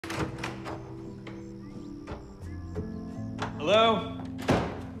Hello?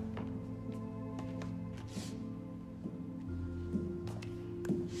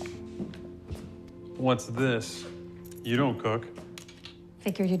 What's this? You don't cook.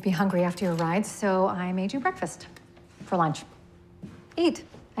 Figured you'd be hungry after your ride, so I made you breakfast for lunch. Eat.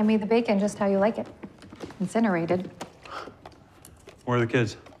 I made the bacon just how you like it. Incinerated. Where are the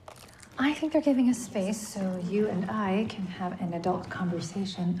kids? I think they're giving us space so you and I can have an adult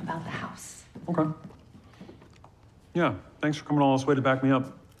conversation about the house. Okay. Yeah, thanks for coming all this way to back me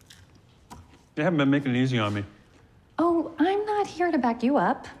up. You haven't been making it easy on me. Oh, I'm not here to back you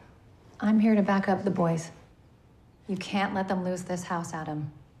up. I'm here to back up the boys. You can't let them lose this house, Adam.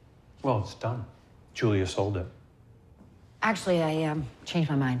 Well, it's done. Julia sold it. Actually, I changed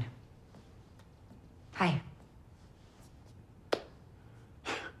my mind. Hi.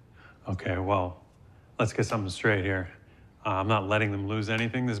 Okay, well, let's get something straight here. I'm not letting them lose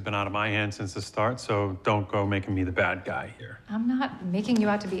anything. This has been out of my hands since the start, so don't go making me the bad guy here. I'm not making you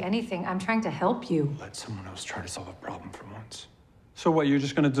out to be anything. I'm trying to help you. Let someone else try to solve a problem for once. So what, you're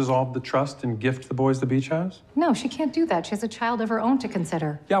just gonna dissolve the trust and gift the boys the beach house? No, she can't do that. She has a child of her own to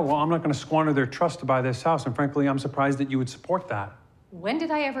consider. Yeah, well, I'm not gonna squander their trust to buy this house, and frankly, I'm surprised that you would support that. When did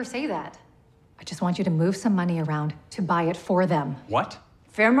I ever say that? I just want you to move some money around to buy it for them. What?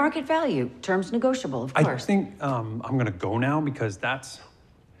 Fair market value. Terms negotiable, of course. I think I'm gonna go now because that's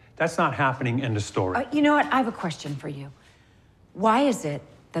not happening, end of story. You know what? I have a question for you. Why is it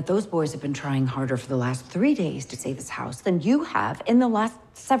that those boys have been trying harder for the last 3 days to save this house than you have in the last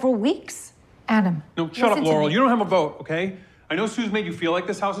several weeks? Adam. No, shut up, listen to Laurel. me. You don't have a vote, okay? I know Sue's made you feel like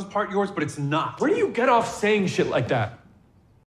this house is part yours, but it's not. Where do you get off saying shit like that?